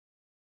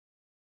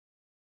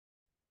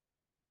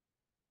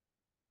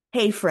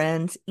Hey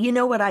friends, you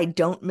know what I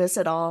don't miss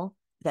at all?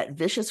 That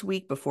vicious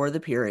week before the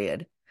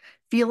period.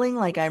 Feeling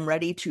like I'm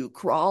ready to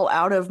crawl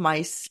out of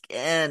my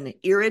skin,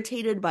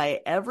 irritated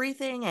by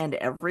everything and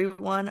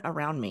everyone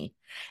around me,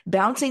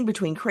 bouncing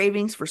between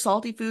cravings for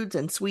salty foods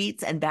and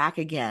sweets and back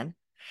again.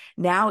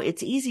 Now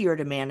it's easier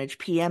to manage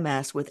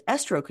PMS with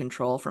estro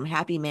control from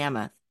Happy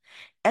Mammoth.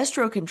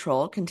 Estro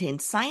control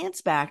contains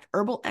science-backed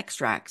herbal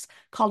extracts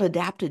called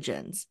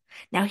adaptogens.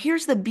 Now,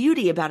 here's the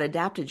beauty about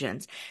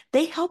adaptogens.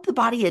 They help the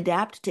body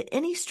adapt to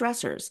any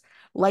stressors,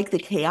 like the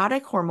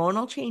chaotic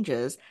hormonal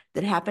changes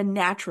that happen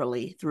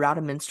naturally throughout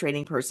a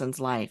menstruating person's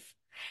life.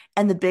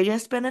 And the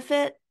biggest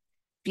benefit?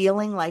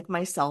 Feeling like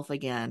myself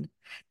again.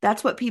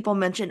 That's what people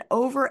mention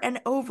over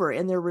and over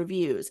in their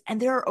reviews.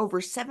 And there are over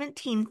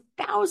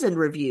 17,000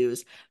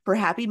 reviews for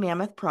Happy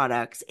Mammoth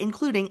products,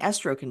 including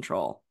estro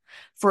control.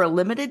 For a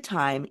limited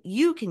time,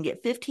 you can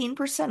get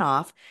 15%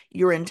 off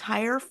your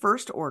entire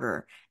first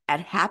order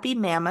at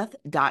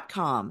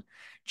happymammoth.com.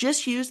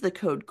 Just use the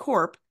code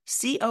CORP,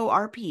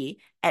 CORP,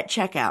 at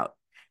checkout.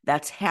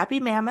 That's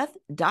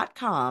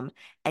happymammoth.com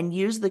and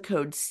use the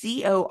code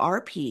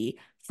CORP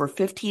for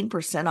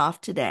 15% off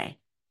today.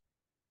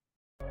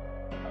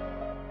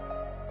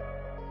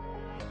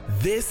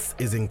 This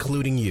is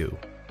Including You,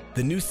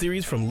 the new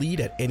series from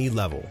Lead at Any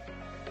Level.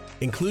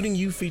 Including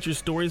You features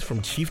stories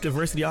from chief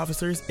diversity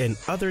officers and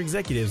other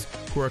executives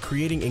who are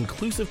creating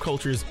inclusive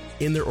cultures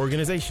in their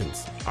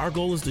organizations. Our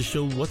goal is to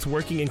show what's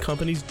working in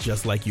companies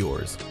just like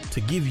yours, to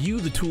give you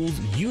the tools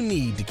you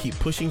need to keep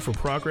pushing for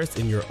progress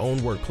in your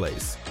own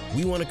workplace.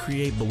 We want to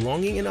create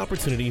belonging and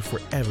opportunity for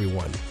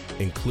everyone,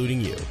 including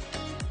you.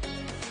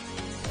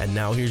 And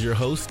now here's your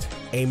host,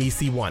 Amy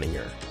C.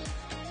 Waninger.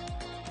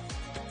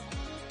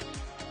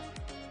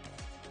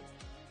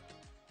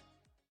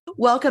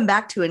 Welcome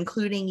back to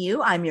Including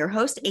You. I'm your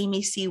host,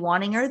 Amy C.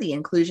 Waninger, the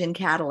Inclusion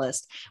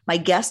Catalyst. My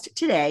guest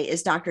today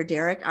is Dr.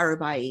 Dereck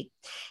Arubayi.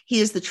 He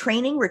is the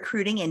Training,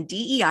 Recruiting, and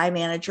DEI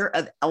Manager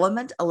of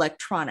Element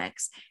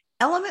Electronics.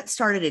 Element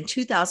started in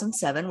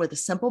 2007 with a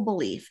simple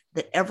belief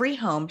that every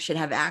home should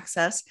have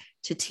access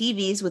to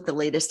TVs with the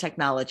latest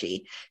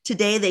technology.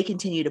 Today, they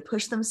continue to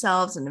push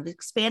themselves and have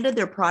expanded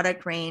their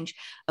product range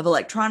of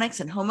electronics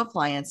and home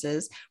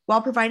appliances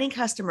while providing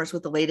customers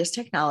with the latest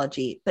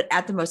technology, but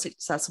at the most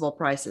accessible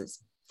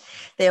prices.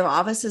 They have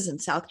offices in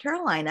South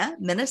Carolina,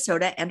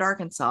 Minnesota, and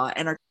Arkansas,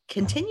 and are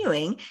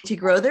continuing to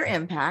grow their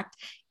impact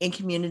in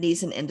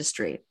communities and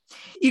industry.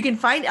 You can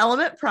find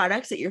Element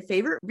products at your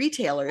favorite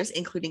retailers,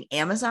 including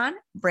Amazon,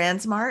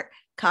 BrandsMart,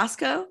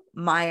 Costco,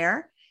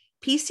 Meijer,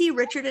 PC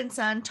Richard &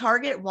 Son,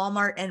 Target,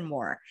 Walmart, and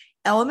more.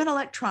 Element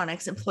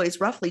Electronics employs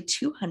roughly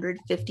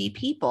 250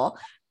 people.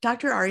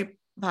 Dr.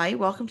 Arubayi,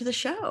 welcome to the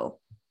show.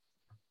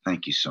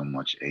 Thank you so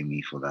much,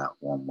 Amy, for that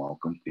warm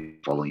welcome. Been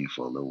following you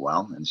for a little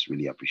while, and it's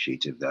really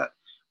appreciative that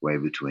we're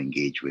able to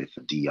engage with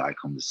DI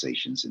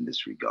conversations in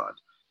this regard.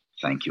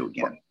 Thank you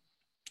again.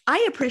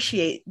 I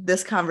appreciate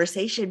this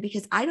conversation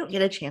because I don't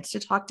get a chance to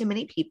talk to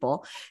many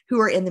people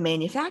who are in the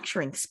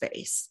manufacturing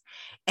space.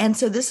 And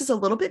so this is a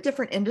little bit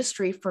different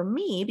industry for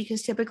me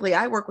because typically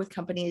I work with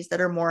companies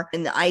that are more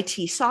in the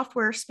IT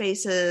software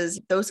spaces,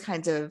 those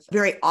kinds of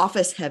very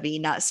office heavy,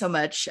 not so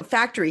much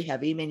factory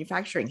heavy,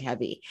 manufacturing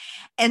heavy.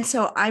 And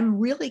so I'm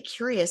really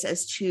curious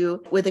as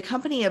to, with a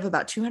company of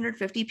about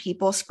 250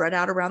 people spread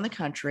out around the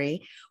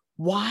country,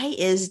 why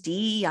is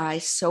DEI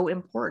so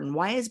important?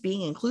 Why is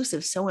being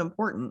inclusive so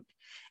important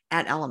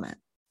at Element?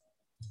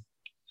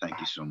 Thank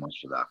you so much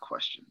for that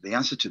question. The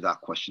answer to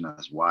that question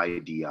is why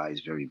DEI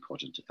is very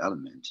important to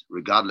Element.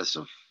 Regardless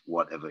of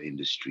whatever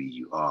industry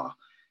you are,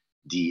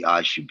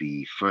 DEI should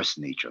be first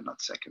nature,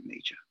 not second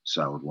nature.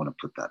 So I would want to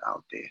put that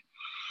out there.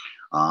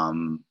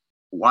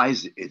 Why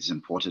is it's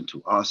important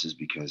to us is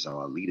because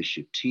our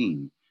leadership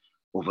team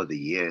over the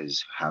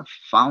years have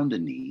found a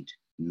need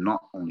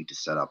not only to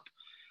set up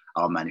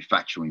our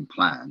manufacturing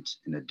plant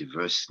in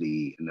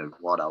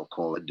what I'll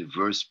call a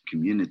diverse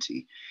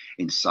community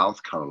in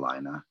South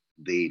Carolina.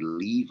 They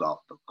leave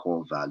out the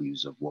core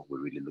values of what we're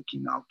really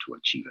looking out to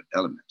achieve at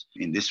Element.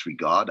 In this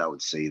regard, I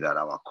would say that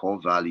our core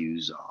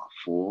values are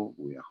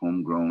we are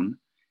homegrown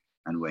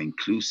and we're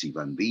inclusive.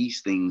 And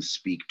these things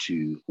speak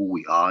to who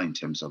we are in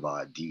terms of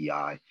our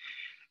DEI,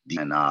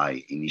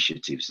 D&I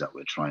initiatives that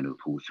we're trying to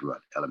pull through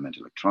at Element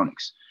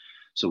Electronics.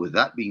 So with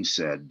that being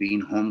said,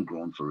 being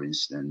homegrown, for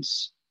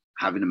instance,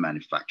 having a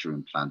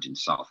manufacturing plant in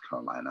South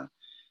Carolina,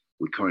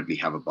 we currently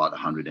have about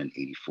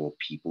 184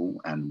 people.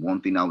 And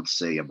one thing I would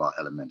say about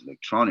Element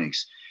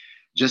Electronics,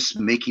 just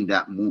making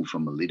that move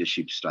from a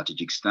leadership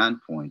strategic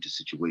standpoint to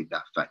situate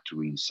that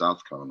factory in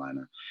South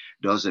Carolina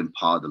does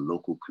empower the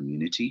local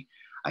community.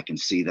 I can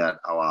see that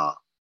our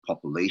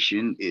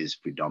population is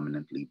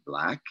predominantly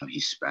Black,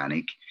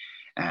 Hispanic,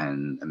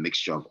 and a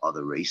mixture of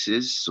other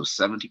races. So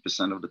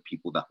 70% of the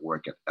people that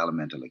work at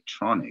Element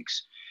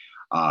Electronics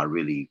are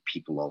really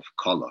people of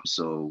color.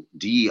 So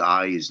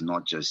DEI is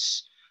not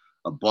just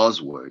a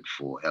buzzword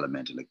for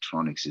Element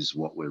Electronics, is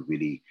what we're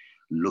really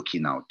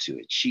looking out to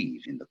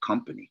achieve in the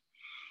company.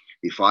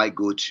 If I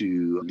go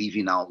to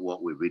leaving out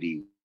what we're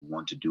really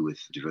want to do with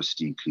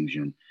diversity,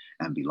 inclusion,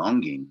 and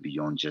belonging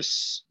beyond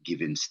just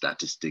giving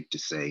statistic to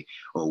say,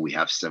 oh, we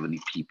have 70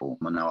 people.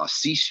 On our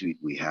C-suite,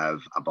 we have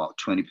about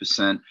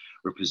 20%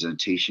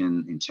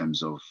 representation in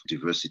terms of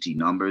diversity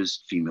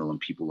numbers, female and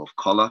people of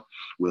color.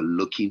 We're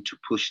looking to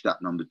push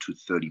that number to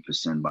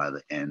 30% by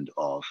the end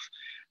of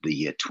the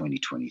year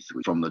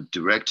 2023. From the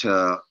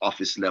director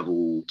office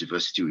level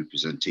diversity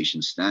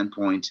representation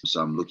standpoint,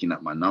 so I'm looking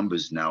at my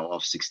numbers now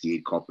of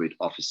 68 corporate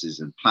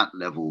offices and plant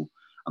level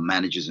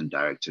managers and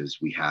directors.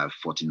 We have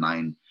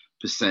 49%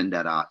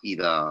 that are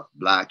either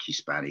Black,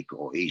 Hispanic,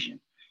 or Asian.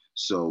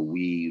 So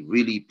we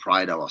really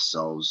pride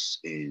ourselves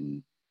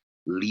in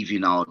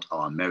leaving out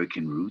our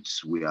American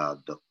roots. We are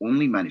the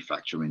only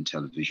manufacturing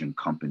television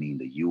company in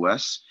the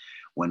US.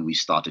 When we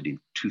started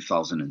in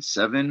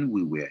 2007,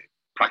 we were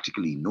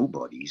practically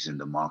nobodies in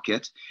the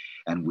market,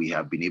 and we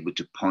have been able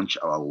to punch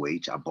our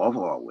weight above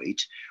our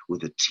weight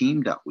with the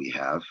team that we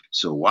have.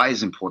 So why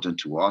is it important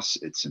to us?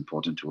 It's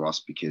important to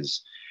us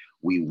because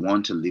we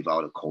want to live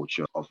out a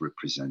culture of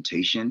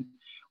representation.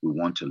 We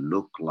want to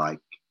look like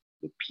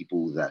the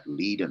people that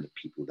lead, and the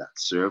people that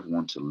serve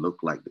want to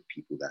look like the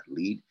people that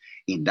lead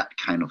in that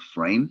kind of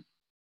frame.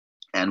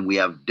 And we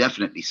have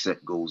definitely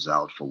set goals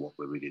out for what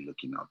we're really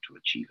looking out to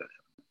achieve at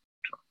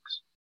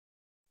Electronics.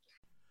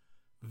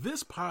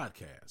 This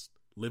podcast,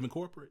 Living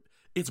Corporate,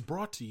 it's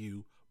brought to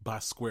you by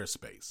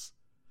Squarespace.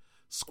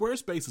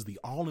 Squarespace is the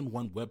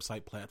all-in-one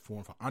website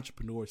platform for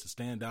entrepreneurs to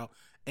stand out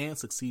and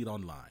succeed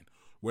online.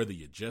 Whether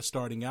you're just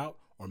starting out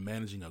or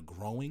managing a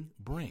growing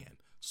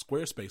brand,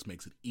 Squarespace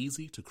makes it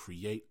easy to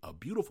create a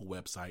beautiful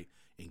website,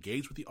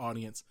 engage with the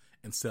audience,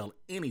 and sell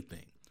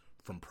anything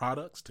from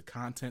products to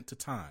content to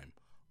time,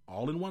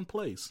 all in one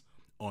place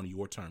on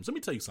your terms. Let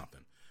me tell you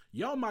something.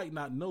 Y'all might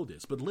not know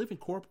this, but Living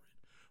Corporate,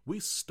 we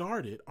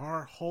started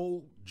our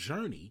whole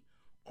journey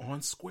on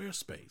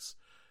Squarespace.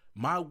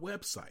 My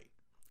website,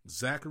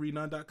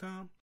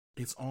 ZacharyNunn.com,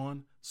 it's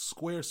on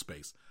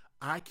Squarespace.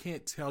 I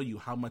can't tell you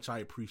how much I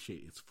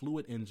appreciate its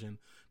fluid engine,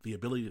 the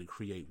ability to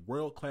create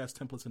world-class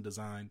templates and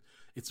design.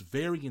 It's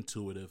very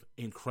intuitive,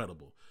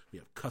 incredible. We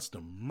have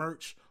custom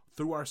merch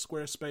through our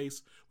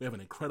Squarespace. We have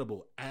an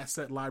incredible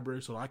asset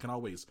library so I can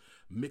always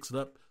mix it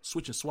up,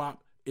 switch and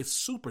swap. It's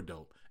super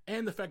dope.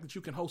 And the fact that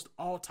you can host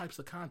all types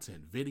of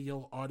content,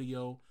 video,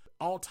 audio,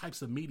 all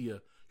types of media,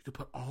 you can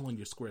put all on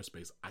your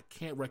Squarespace. I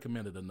can't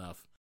recommend it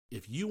enough.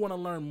 If you want to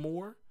learn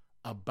more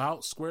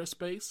about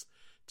Squarespace,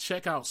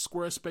 check out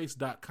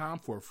squarespace.com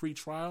for a free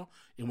trial.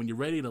 And when you're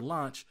ready to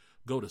launch,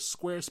 go to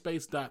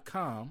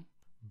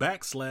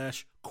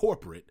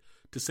squarespace.com/corporate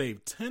to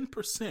save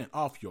 10%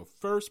 off your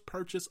first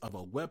purchase of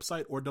a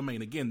website or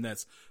domain. Again,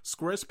 that's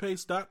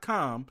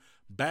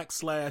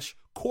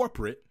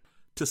squarespace.com/corporate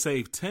to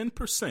save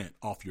 10%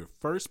 off your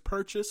first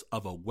purchase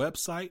of a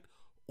website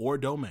or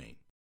domain.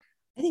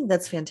 I think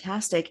that's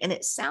fantastic. And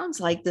it sounds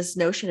like this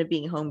notion of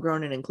being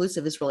homegrown and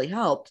inclusive has really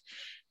helped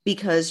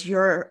because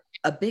you're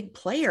a big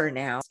player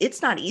now.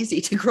 It's not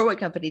easy to grow a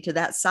company to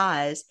that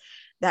size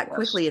that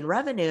quickly in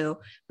revenue.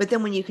 But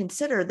then when you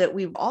consider that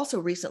we've also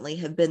recently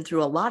have been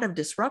through a lot of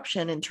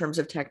disruption in terms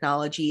of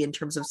technology, in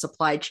terms of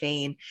supply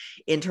chain,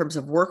 in terms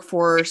of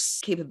workforce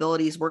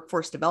capabilities,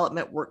 workforce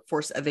development,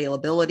 workforce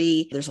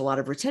availability, there's a lot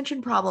of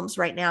retention problems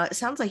right now. It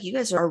sounds like you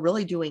guys are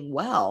really doing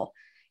well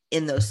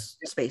in those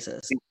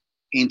spaces.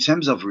 In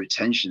terms of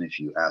retention, if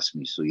you ask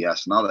me, so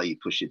yes, now that you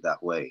push it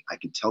that way, I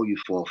can tell you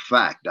for a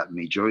fact that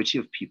majority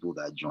of people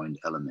that joined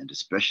Element,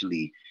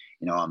 especially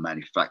in our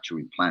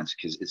manufacturing plants,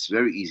 because it's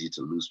very easy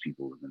to lose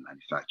people in the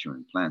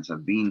manufacturing plants,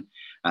 have been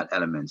at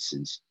Element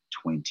since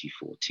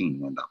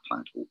 2014 when that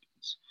plant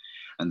opens.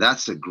 And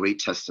that's a great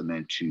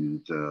testament to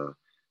the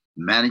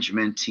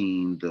management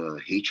team,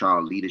 the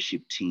HR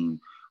leadership team,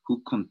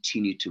 who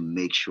continue to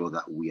make sure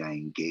that we are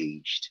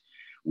engaged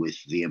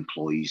with the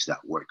employees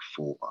that work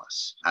for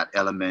us. At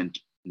Element,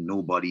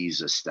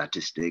 nobody's a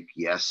statistic.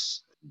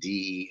 Yes,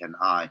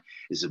 DE&I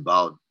is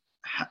about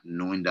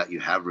knowing that you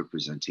have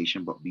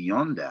representation, but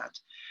beyond that,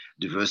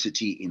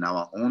 diversity in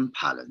our own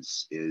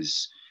parlance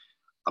is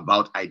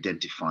about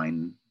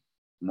identifying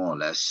more or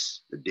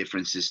less the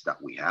differences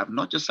that we have,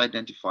 not just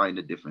identifying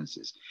the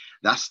differences.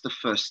 That's the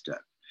first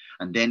step.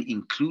 And then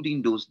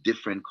including those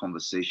different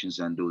conversations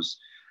and those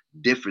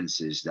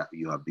differences that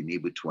you have been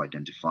able to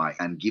identify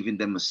and giving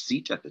them a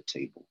seat at the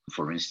table.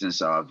 For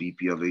instance, our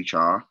VP of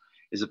HR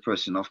is a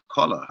person of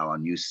color. Our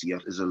new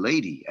CF is a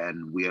lady,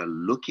 and we are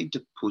looking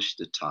to push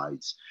the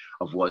tides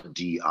of what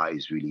DEI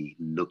is really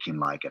looking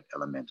like at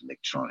Element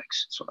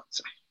Electronics. So that's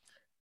it.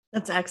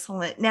 That's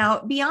excellent.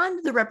 Now,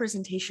 beyond the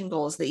representation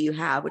goals that you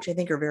have, which I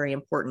think are very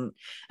important,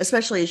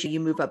 especially as you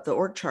move up the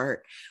org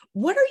chart,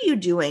 what are you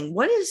doing?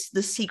 What is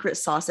the secret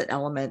sauce at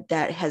Element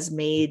that has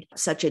made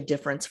such a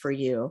difference for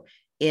you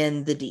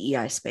in the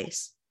DEI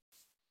space?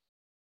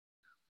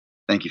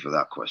 Thank you for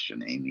that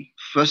question, Amy.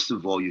 First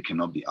of all, you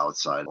cannot be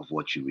outside of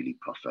what you really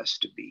profess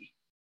to be.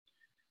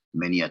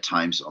 Many a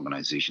times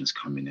organizations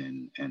come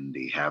in and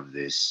they have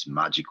this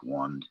magic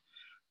wand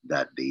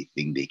that they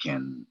think they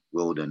can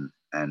wield on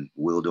and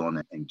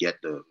get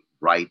the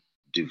right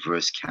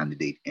diverse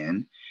candidate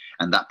in.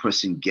 And that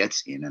person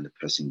gets in and the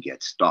person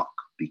gets stuck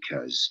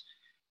because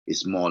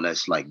it's more or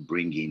less like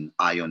bringing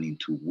iron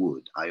into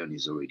wood. Iron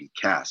is already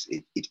cast.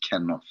 It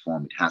cannot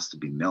form. It has to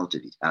be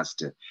melted. It has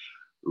to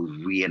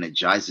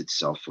re-energize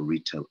itself for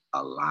it to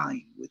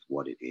align with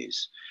what it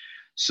is.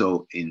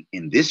 So in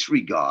this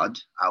regard,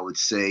 I would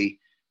say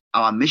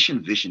our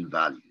mission, vision,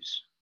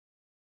 values.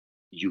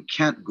 You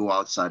can't go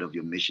outside of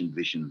your mission,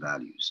 vision,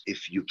 values.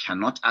 If you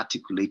cannot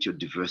articulate your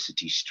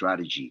diversity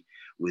strategy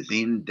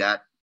within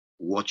that,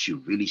 what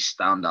you really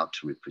stand out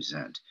to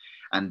represent.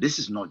 And this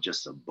is not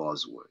just a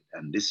buzzword.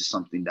 And this is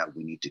something that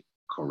we need to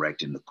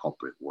correct in the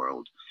corporate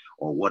world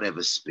or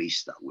whatever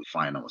space that we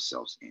find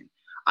ourselves in.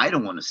 I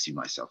don't want to see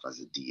myself as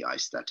a DI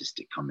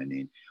statistic coming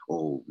in.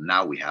 Oh,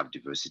 now we have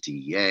diversity,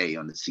 yay,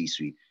 on the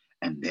C-suite.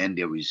 And then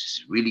there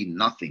is really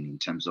nothing in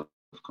terms of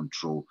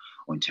control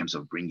or in terms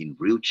of bringing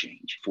real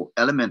change. For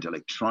Element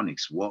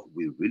Electronics, what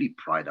we really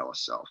pride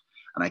ourselves,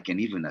 and I can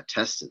even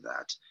attest to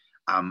that,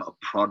 I'm a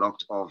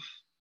product of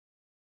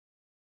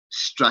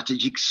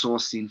strategic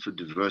sourcing for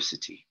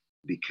diversity,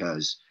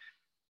 because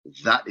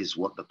that is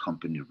what the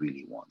company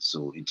really wants.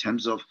 So in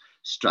terms of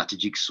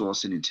strategic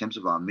sourcing, in terms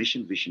of our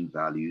mission, vision,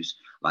 values,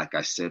 like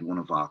I said, one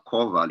of our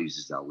core values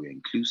is that we're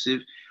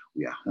inclusive,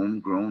 we are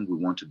homegrown, we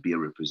want to be a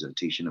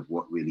representation of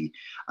what really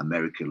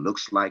America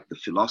looks like. The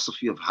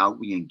philosophy of how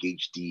we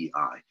engage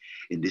DEI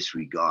in this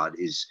regard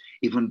is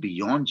even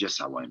beyond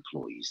just our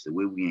employees, the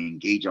way we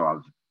engage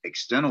our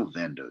external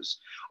vendors,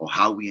 or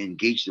how we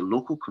engage the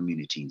local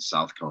community in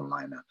South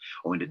Carolina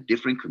or in the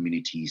different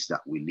communities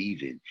that we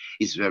live in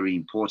is very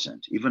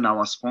important. Even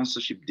our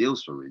sponsorship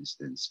deals, for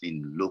instance,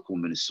 in local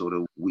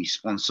Minnesota, we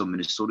sponsor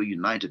Minnesota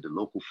United, the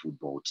local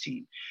football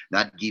team.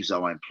 That gives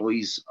our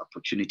employees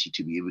opportunity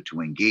to be able to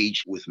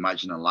engage with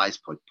marginalized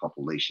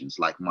populations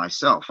like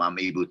myself. I'm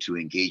able to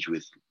engage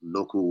with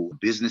local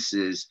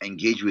businesses,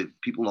 engage with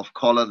people of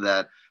color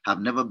that have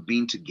never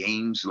been to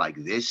games like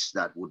this,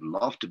 that would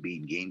love to be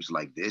in games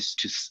like this,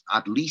 to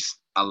at least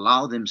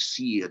allow them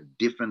see a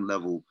different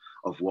level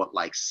of what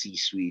like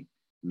C-suite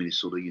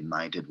Minnesota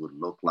United would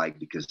look like,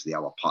 because they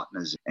are our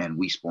partners and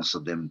we sponsor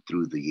them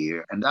through the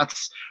year. And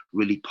that's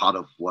really part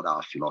of what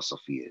our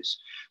philosophy is.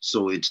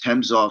 So in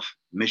terms of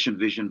mission,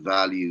 vision,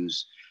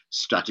 values,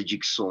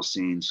 strategic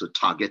sourcing, so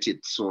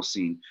targeted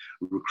sourcing,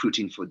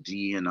 recruiting for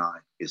D&I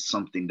is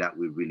something that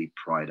we really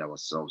pride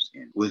ourselves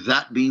in. With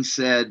that being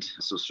said,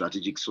 so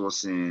strategic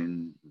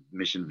sourcing,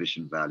 mission,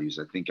 vision, values,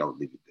 I think I'll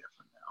leave it there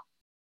for now.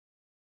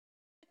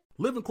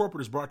 Living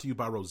Corporate is brought to you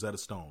by Rosetta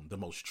Stone, the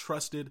most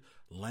trusted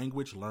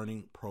language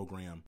learning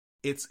program.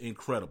 It's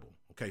incredible.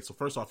 Okay, so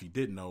first off, you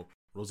didn't know,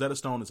 Rosetta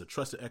Stone is a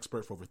trusted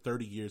expert for over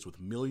 30 years with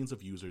millions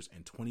of users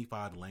and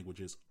 25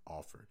 languages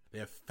offered. They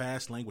have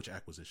fast language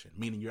acquisition,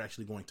 meaning you're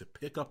actually going to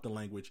pick up the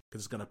language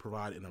because it's going to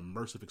provide an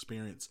immersive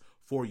experience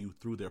for you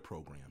through their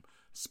program.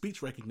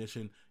 Speech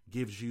recognition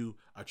gives you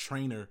a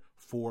trainer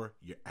for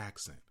your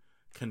accent.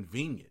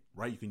 Convenient,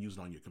 right? You can use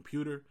it on your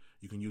computer.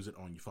 You can use it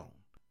on your phone.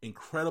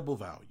 Incredible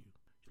value.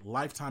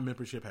 Lifetime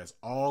membership has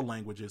all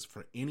languages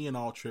for any and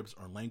all trips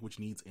or language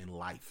needs in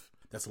life.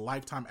 That's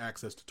lifetime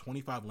access to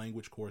 25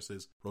 language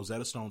courses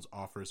Rosetta Stone's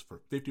offers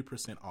for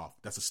 50% off.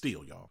 That's a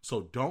steal, y'all.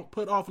 So don't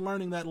put off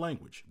learning that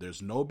language.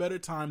 There's no better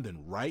time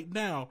than right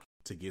now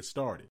to get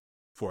started.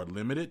 For a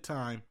limited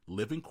time,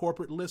 Living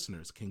Corporate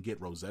listeners can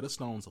get Rosetta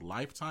Stone's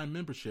lifetime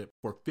membership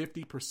for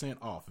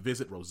 50% off.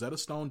 Visit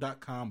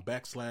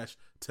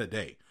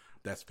rosettastone.com/today.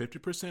 That's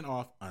 50%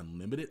 off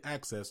unlimited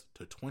access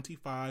to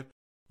 25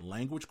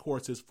 language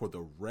courses for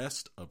the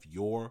rest of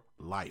your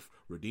life.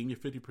 Redeem your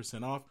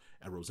 50% off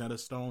at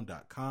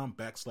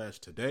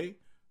rosettastone.com/today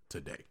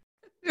today.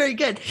 Very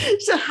good.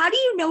 So how do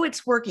you know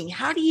it's working?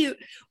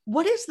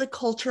 What is the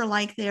culture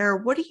like there?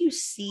 What do you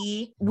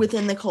see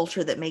within the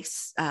culture that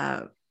makes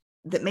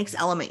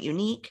Element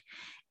unique?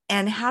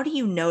 And how do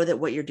you know that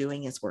what you're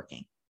doing is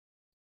working?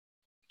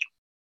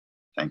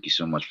 Thank you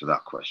so much for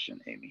that question,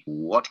 Amy.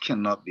 What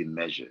cannot be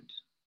measured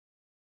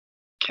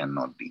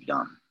cannot be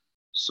done.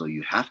 So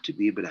you have to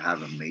be able to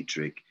have a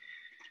metric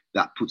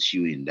that puts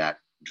you in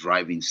that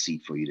driving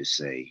seat for you to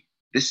say,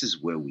 this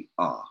is where we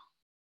are.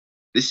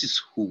 This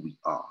is who we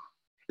are.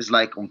 It's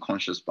like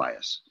unconscious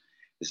bias.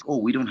 It's, oh,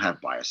 we don't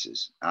have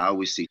biases. I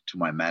always say to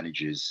my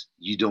managers,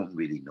 you don't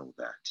really know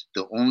that.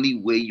 The only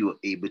way you're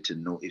able to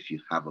know if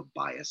you have a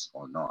bias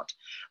or not,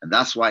 and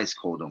that's why it's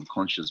called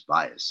unconscious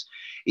bias,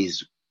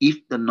 is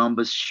if the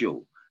numbers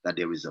show that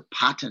there is a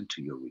pattern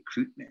to your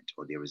recruitment,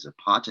 or there is a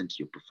pattern to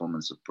your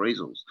performance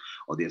appraisals,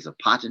 or there's a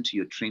pattern to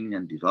your training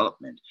and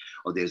development,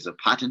 or there's a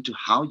pattern to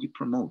how you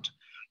promote,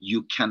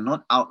 you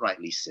cannot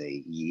outrightly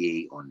say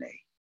yay or nay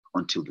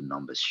until the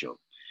numbers show.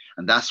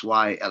 And that's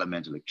why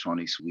Element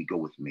Electronics, we go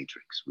with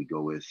matrix. We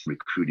go with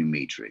recruiting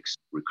matrix,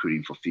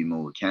 recruiting for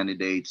female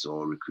candidates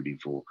or recruiting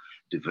for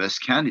diverse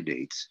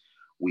candidates.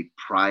 We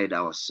pride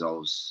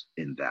ourselves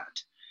in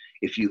that.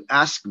 If you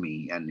ask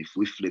me, and if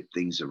we flip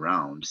things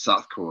around,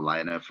 South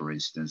Carolina, for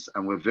instance,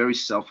 and we're very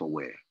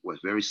self-aware. We're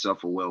very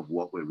self-aware of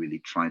what we're really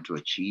trying to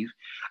achieve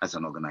as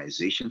an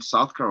organization.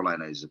 South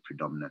Carolina is a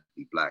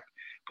predominantly Black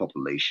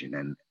population,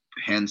 and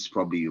hence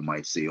probably you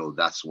might say, oh,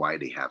 that's why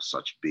they have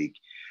such big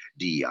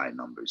DEI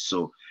numbers.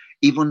 So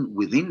even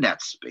within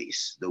that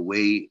space, the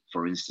way,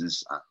 for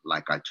instance,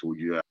 like I told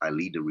you, I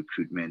lead the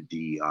recruitment,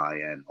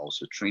 DEI, and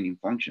also training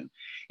function.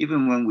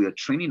 Even when we are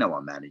training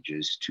our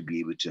managers to be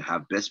able to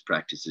have best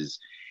practices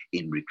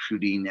in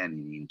recruiting and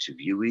in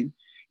interviewing,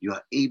 you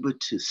are able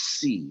to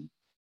see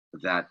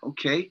that,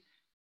 okay,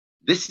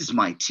 this is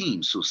my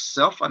team. So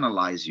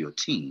self-analyze your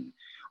team,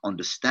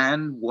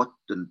 understand what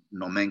the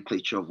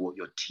nomenclature of what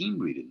your team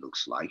really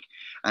looks like.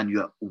 And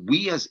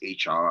we as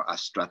HR are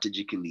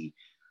strategically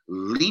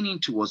leaning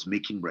towards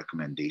making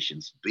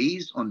recommendations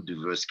based on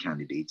diverse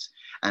candidates,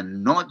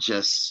 and not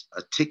just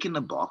ticking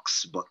a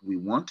box, but we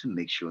want to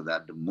make sure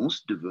that the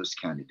most diverse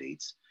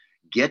candidates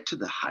get to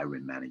the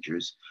hiring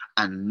managers.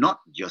 And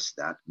not just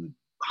that,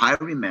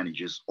 hiring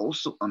managers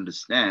also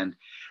understand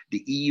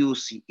the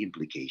EEOC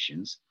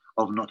implications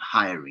of not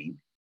hiring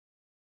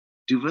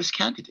diverse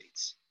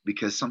candidates.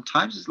 Because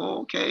sometimes it's,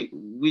 oh, okay,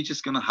 we're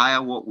just going to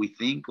hire what we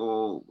think,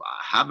 or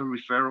I have a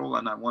referral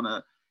and I want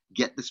to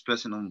get this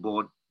person on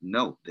board.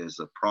 No, there's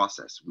a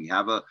process. We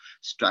have a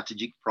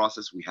strategic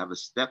process. We have a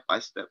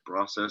step-by-step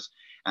process.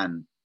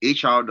 And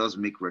HR does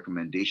make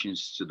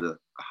recommendations to the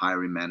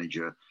hiring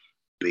manager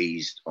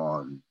based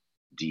on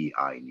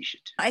DEI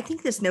initiative. I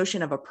think this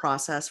notion of a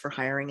process for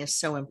hiring is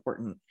so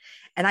important.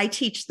 And I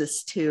teach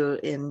this too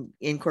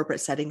in corporate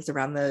settings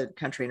around the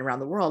country and around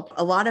the world.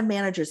 A lot of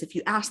managers, if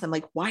you ask them,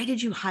 like, why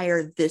did you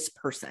hire this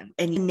person?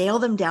 And you nail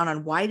them down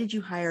on why did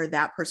you hire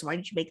that person? Why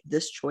did you make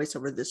this choice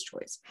over this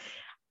choice?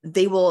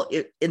 They will,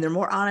 in their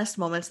more honest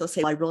moments, they'll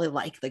say, well, I really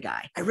like the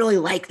guy. I really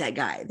like that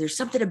guy. There's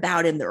something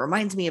about him that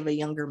reminds me of a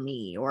younger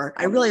me, or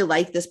I really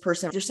like this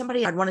person. There's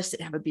somebody I'd want to sit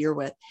and have a beer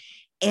with.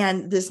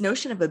 And this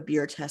notion of a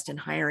beer test in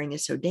hiring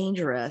is so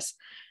dangerous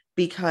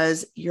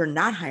because you're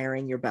not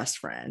hiring your best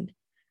friend,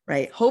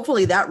 right?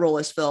 Hopefully that role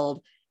is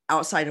filled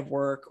outside of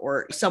work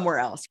or somewhere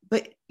else,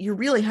 but you're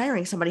really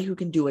hiring somebody who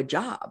can do a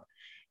job.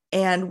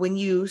 And when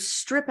you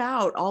strip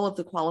out all of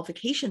the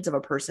qualifications of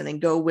a person and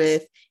go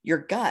with your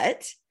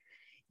gut,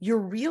 you're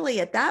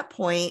really at that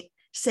point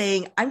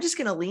saying, I'm just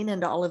going to lean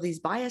into all of these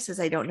biases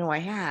I don't know I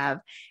have,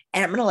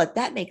 and I'm going to let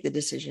that make the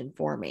decision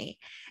for me.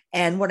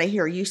 And what I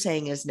hear you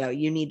saying is, no,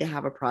 you need to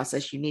have a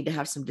process. You need to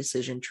have some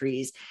decision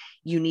trees.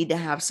 You need to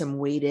have some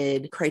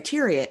weighted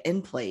criteria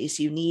in place.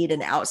 You need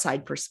an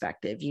outside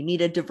perspective. You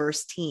need a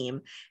diverse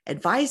team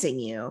advising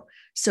you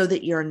so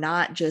that you're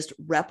not just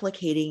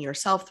replicating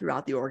yourself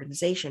throughout the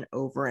organization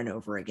over and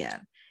over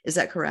again. Is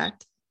that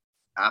correct?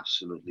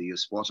 Absolutely. You're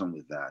spot on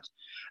with that.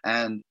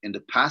 And in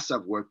the past,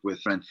 I've worked with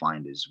strength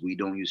finders. We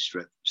don't use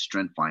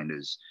strength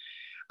finders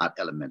at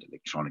Element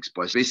Electronics,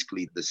 but it's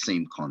basically the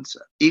same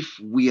concept. If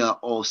we are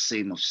all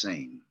same of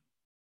same,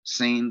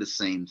 saying the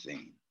same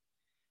thing,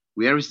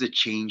 where is the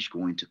change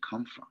going to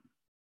come from?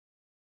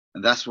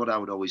 And that's what I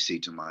would always say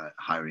to my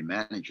hiring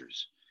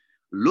managers.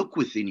 Look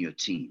within your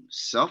team,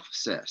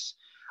 self-assess.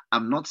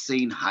 I'm not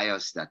saying hire a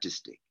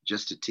statistic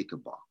just to tick a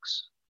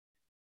box.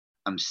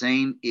 I'm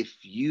saying if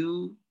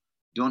you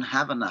don't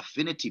have an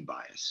affinity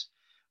bias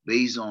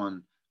based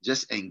on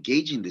just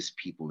engaging these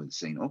people and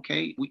saying,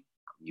 okay,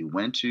 you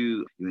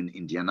in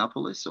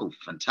Indianapolis, oh,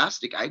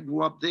 fantastic, I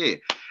grew up there.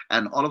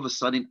 And all of a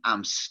sudden,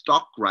 I'm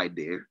stuck right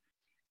there.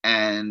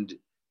 And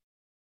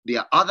there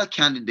are other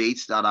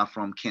candidates that are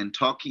from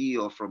Kentucky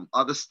or from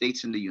other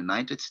states in the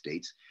United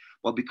States.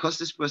 But because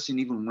this person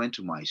even went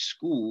to my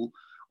school,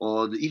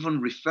 or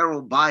even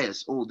referral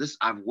bias,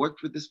 I've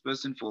worked with this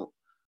person for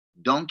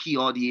donkey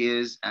odd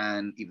years,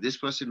 and if this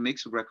person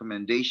makes a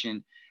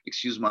recommendation,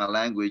 excuse my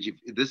language,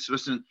 if this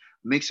person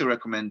makes a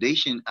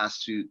recommendation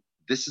as to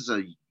this is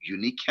a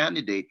unique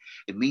candidate,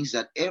 it means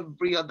that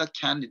every other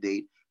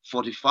candidate,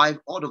 45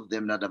 out of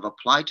them that have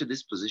applied to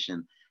this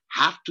position,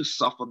 have to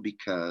suffer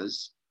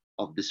because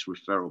of this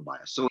referral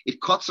bias. So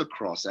it cuts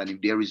across, and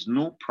if there is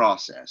no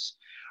process,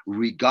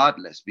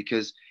 regardless,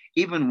 because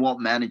even what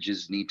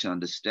managers need to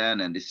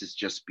understand, and this is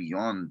just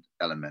beyond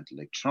Element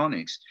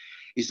Electronics,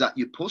 is that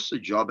you post a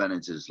job and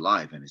it is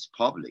live and it's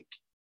public.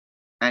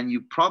 And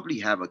you probably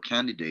have a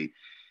candidate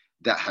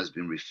that has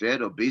been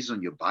referred, or based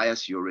on your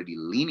bias, you're already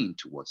leaning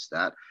towards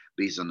that.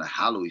 Based on the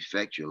halo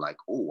effect, you're like,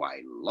 oh,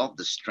 I love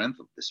the strength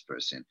of this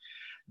person.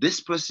 This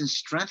person's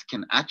strength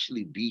can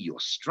actually be your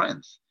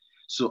strength.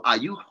 So are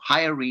you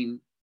hiring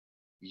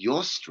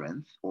your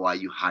strength, or are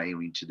you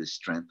hiring to the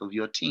strength of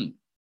your team?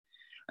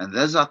 And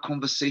those are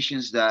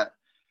conversations that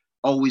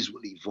always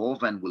will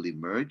evolve and will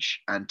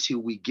emerge until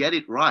we get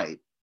it right.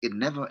 It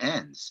never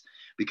ends,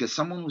 because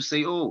someone will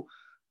say, oh,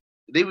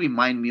 they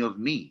remind me of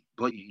me,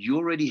 but you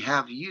already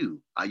have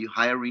you. Are you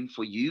hiring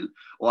for you,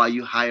 or are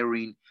you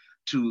hiring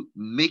to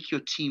make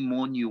your team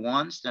more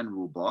nuanced and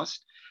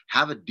robust,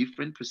 have a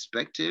different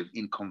perspective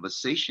in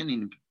conversation,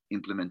 in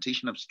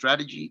implementation of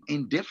strategy,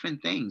 in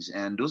different things?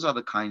 And those are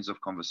the kinds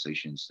of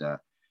conversations that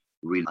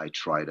really I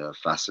try to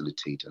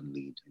facilitate and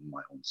lead in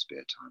my own spare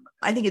time.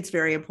 I think it's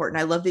very important.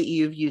 I love that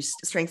you've used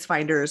Strengths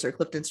Finders or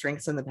Clifton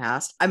Strengths in the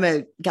past. I'm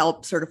a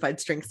Gallup certified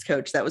strengths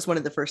coach. That was one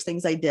of the first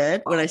things I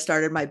did when I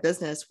started my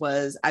business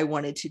was I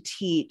wanted to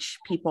teach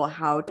people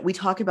how we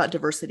talk about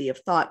diversity of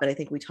thought, but I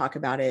think we talk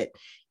about it.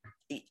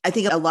 I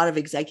think a lot of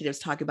executives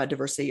talk about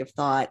diversity of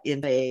thought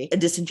in a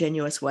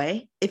disingenuous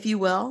way, if you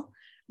will.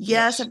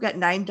 Yes, I've got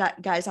 9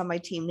 guys on my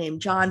team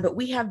named John, but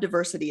we have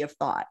diversity of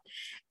thought.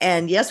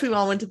 And yes, we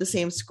all went to the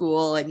same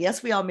school. And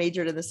yes, we all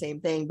majored in the same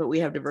thing, but we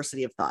have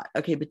diversity of thought.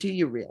 Okay, but do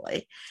you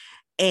really?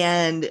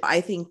 And I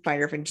think,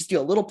 Finder, if I can just do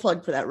a little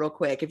plug for that real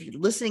quick, if you're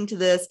listening to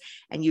this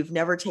and you've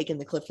never taken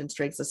the Clifton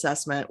Strengths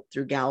Assessment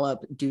through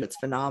Gallup, dude, it's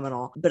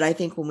phenomenal. But I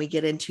think when we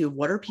get into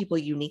what are people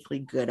uniquely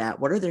good at,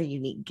 what are their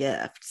unique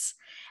gifts,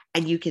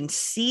 and you can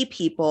see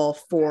people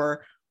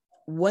for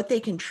what they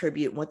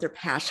contribute, what they're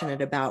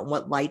passionate about, and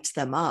what lights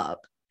them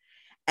up,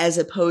 as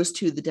opposed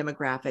to the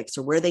demographics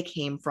or where they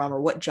came from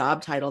or what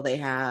job title they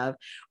have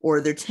or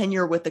their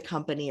tenure with the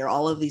company or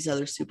all of these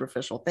other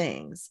superficial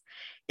things.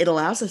 It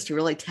allows us to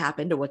really tap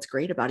into what's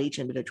great about each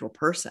individual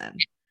person.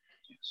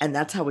 Yes. And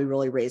that's how we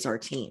really raise our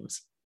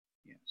teams.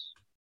 Yes.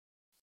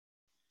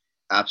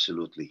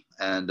 Absolutely.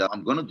 And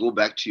I'm going to go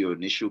back to your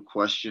initial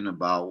question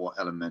about what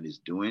Element is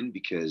doing,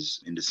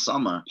 because in the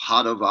summer,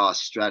 part of our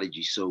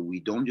strategy, so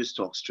we don't just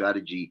talk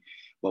strategy,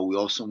 but we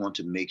also want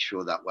to make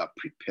sure that we're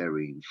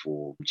preparing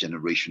for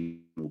generational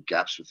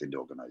gaps within the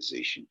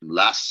organization.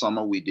 Last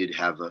summer, we did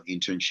have an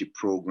internship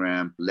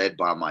program led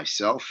by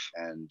myself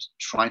and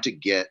trying to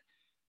get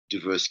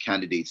diverse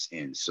candidates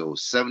in. So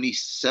 70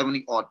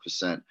 odd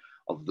 %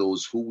 of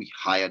those who we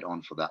hired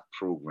on for that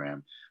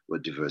program were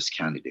diverse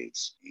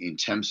candidates. In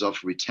terms of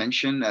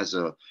retention as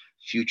a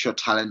future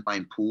talent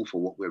line pool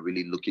for what we're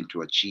really looking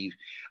to achieve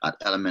at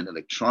Element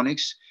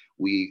Electronics,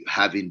 we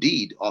have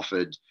indeed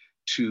offered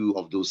 2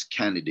 of those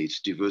candidates,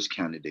 diverse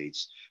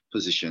candidates,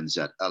 positions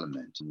at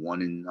Element,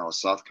 one in our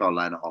South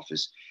Carolina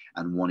office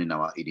and one in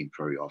our Eden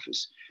Prairie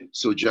office.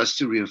 So just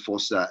to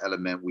reinforce that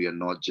Element, we are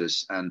not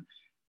just, and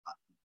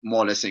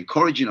more or less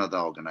encouraging other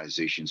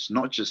organizations,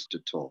 not just to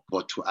talk,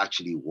 but to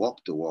actually walk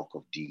the walk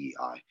of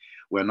DEI.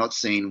 We're not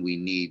saying we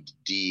need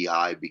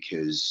DEI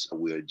because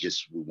we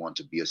want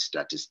to be a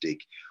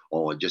statistic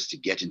or just to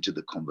get into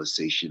the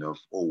conversation of,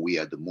 oh, we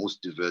are the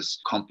most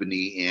diverse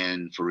company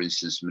in, for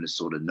instance,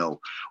 Minnesota. No,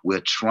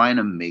 we're trying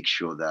to make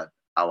sure that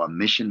our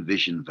mission,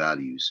 vision,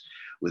 values,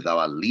 with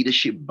our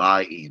leadership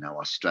buy-in,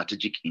 our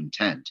strategic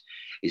intent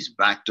is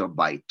backed up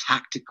by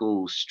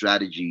tactical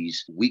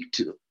strategies, week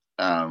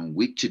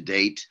to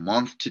date,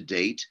 month to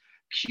date,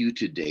 Q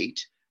to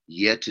date,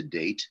 year to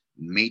date,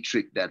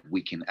 matrix that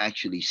we can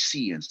actually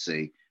see and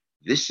say,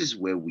 this is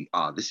where we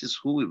are. This is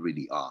who we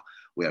really are.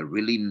 We are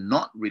really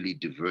not really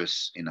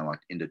diverse in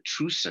the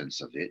true sense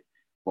of it,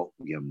 but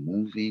we are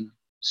moving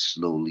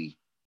slowly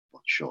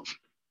but surely.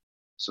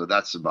 So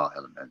that's about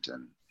Element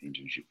and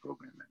internship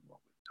program and what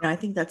we've done. And I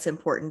think that's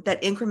important.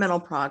 That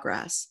incremental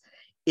progress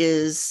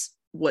is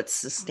what's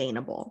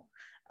sustainable.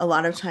 A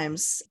lot of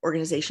times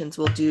organizations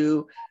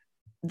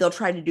they'll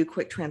try to do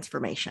quick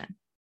transformation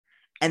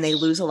and they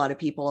lose a lot of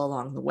people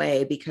along the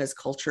way because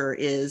culture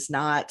is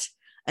not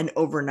an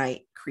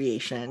overnight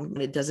creation.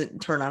 It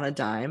doesn't turn on a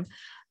dime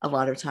a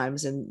lot of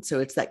times. And so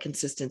it's that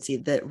consistency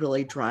that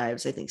really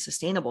drives, I think,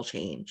 sustainable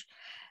change.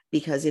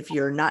 Because if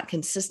you're not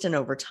consistent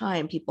over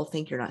time, people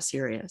think you're not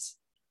serious.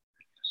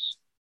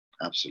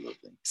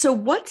 Absolutely. So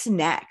what's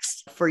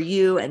next for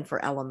you and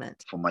for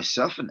Element? For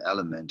myself and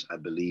Element, I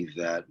believe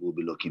that we'll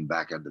be looking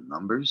back at the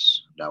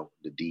numbers,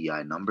 the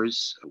DEI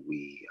numbers.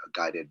 We are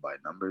guided by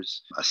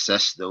numbers,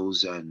 assess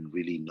those and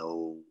really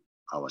know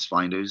our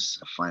finders,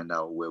 find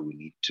out where we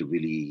need to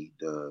really,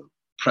 the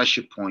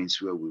pressure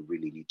points where we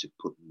really need to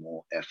put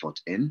more effort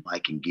in. I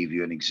can give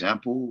you an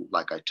example.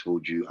 Like I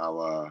told you,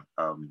 our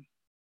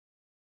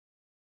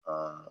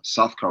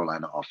South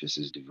Carolina office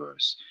is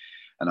diverse.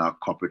 And our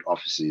corporate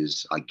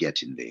offices are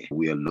getting there.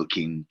 We are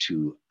looking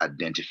to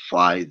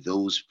identify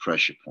those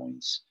pressure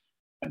points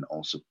and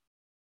also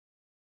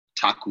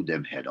tackle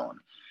them head on.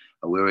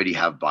 We already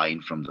have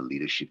buy-in from the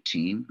leadership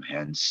team,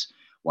 hence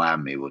why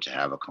I'm able to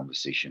have a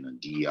conversation on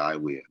DEI.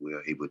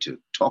 We're able to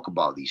talk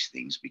about these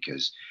things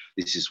because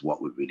this is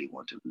what we really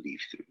want to live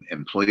through.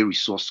 Employee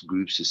resource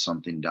groups is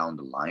something down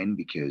the line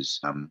because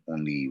I'm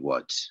only,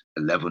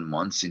 11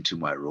 months into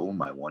my role.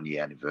 My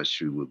 1-year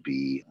anniversary will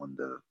be on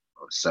the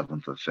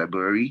 7th of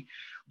February.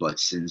 But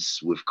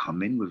since we've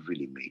come in, we've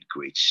really made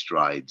great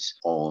strides.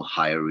 All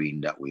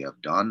hiring that we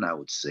have done, I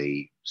would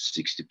say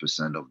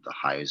 60% of the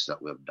hires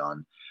that we have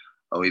done,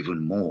 or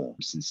even more,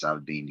 since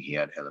I've been here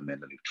at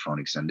Element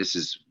Electronics. And this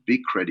is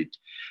big credit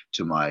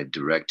to my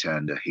director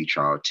and the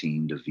HR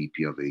team, the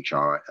VP of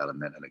HR at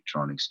Element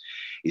Electronics,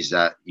 is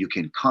that you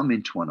can come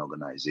into an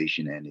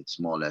organization and it's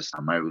more or less,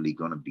 am I really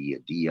going to be a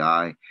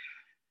DI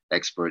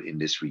expert in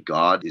this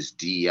regard? Is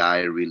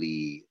DEI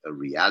really a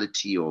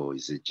reality or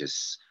is it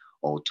just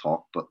all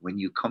talk? But when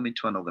you come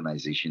into an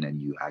organization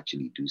and you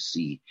actually do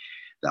see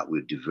that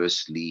we're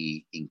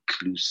diversely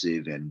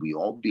inclusive and we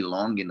all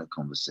belong in the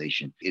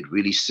conversation, it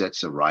really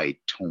sets a right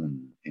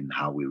tone in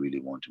how we really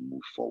want to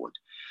move forward.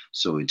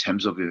 So in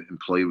terms of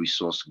employee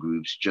resource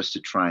groups, just to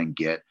try and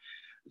get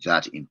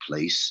that in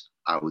place,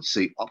 I would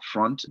say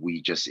upfront,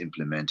 we just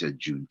implemented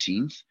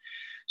Juneteenth.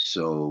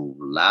 So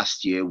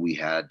last year we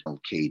had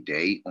OK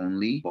Day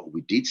only, but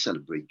we did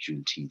celebrate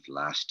Juneteenth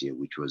last year,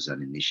 which was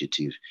an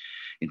initiative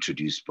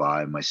introduced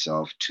by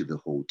myself to the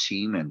whole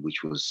team and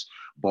which was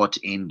bought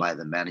in by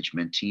the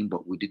management team.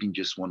 But we didn't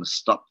just want to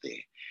stop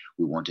there.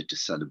 We wanted to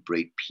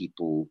celebrate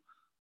people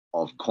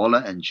of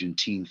color, and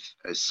Juneteenth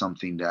is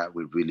something that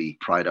we really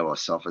pride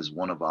ourselves as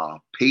one of our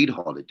paid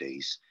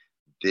holidays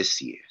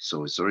this year.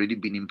 So it's already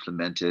been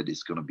implemented.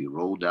 It's going to be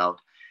rolled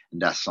out.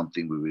 And that's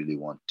something we really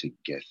want to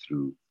get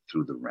through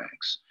the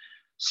ranks.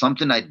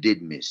 Something I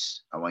did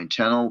miss, our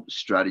internal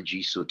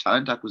strategy. So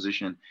talent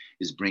acquisition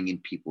is bringing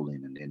people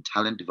in, and then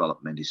talent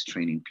development is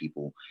training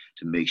people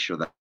to make sure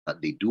that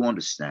they do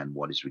understand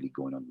what is really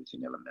going on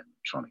within Element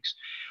Electronics.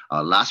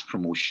 Last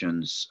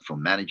promotions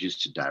from managers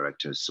to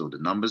directors. So the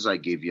numbers I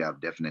gave you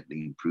have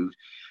definitely improved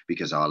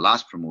because our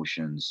last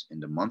promotions in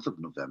the month of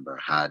November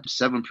had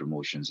 7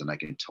 promotions, and I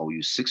can tell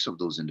you 6 of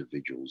those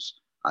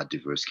individuals are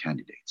diverse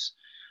candidates.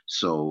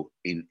 So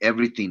in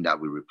everything that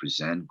we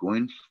represent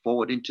going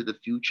forward into the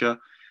future,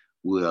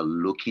 we are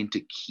looking to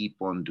keep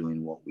on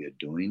doing what we are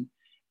doing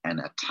and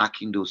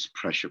attacking those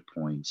pressure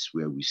points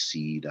where we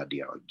see that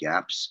there are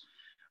gaps,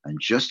 and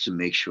just to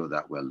make sure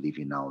that we're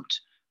leaving out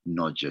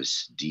not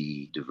just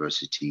the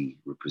diversity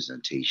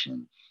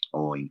representation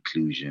or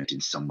inclusion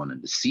in someone in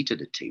the seat at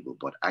the table,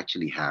 but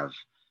actually have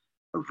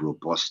a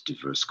robust,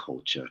 diverse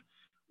culture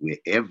where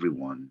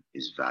everyone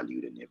is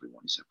valued and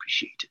everyone is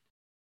appreciated.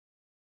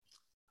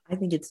 I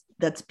think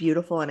that's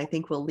beautiful. And I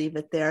think we'll leave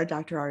it there.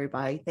 Dr.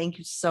 Arubayi, thank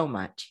you so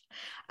much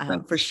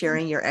for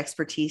sharing your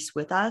expertise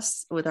with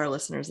us, with our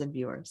listeners and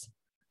viewers.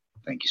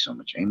 Thank you so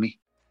much, Amy.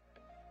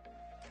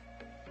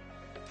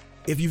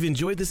 If you've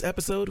enjoyed this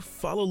episode,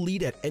 follow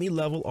Lead at Any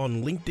Level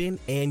on LinkedIn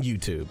and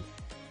YouTube.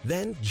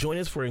 Then join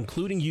us for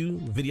Including You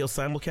video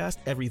simulcast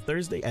every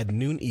Thursday at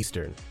noon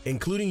Eastern.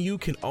 Including You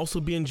can also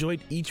be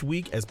enjoyed each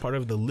week as part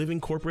of the Living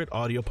Corporate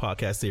audio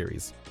podcast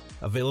series,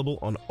 available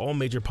on all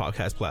major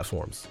podcast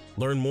platforms.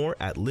 Learn more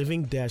at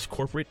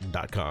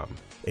living-corporate.com.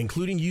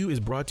 Including You is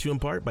brought to you in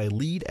part by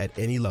Lead at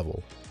Any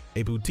Level,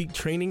 a boutique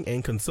training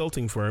and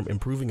consulting firm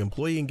improving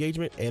employee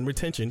engagement and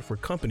retention for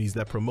companies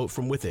that promote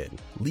from within.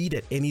 Lead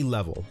at Any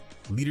Level.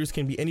 Leaders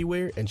can be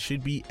anywhere and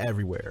should be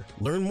everywhere.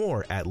 Learn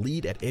more at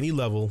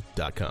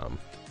leadatanylevel.com.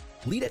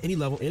 Lead at Any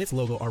Level and its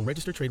logo are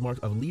registered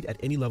trademarks of Lead at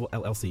Any Level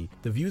LLC.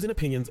 The views and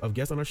opinions of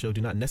guests on our show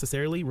do not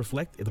necessarily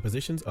reflect the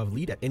positions of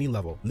Lead at Any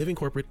Level, Living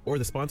Corporate, or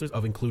the sponsors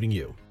of Including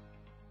You.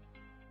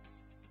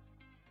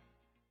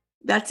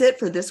 That's it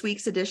for this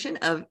week's edition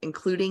of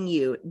Including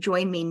You.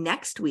 Join me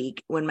next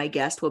week when my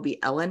guest will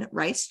be Ellen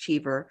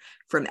Rice-Cheever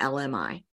from LMI.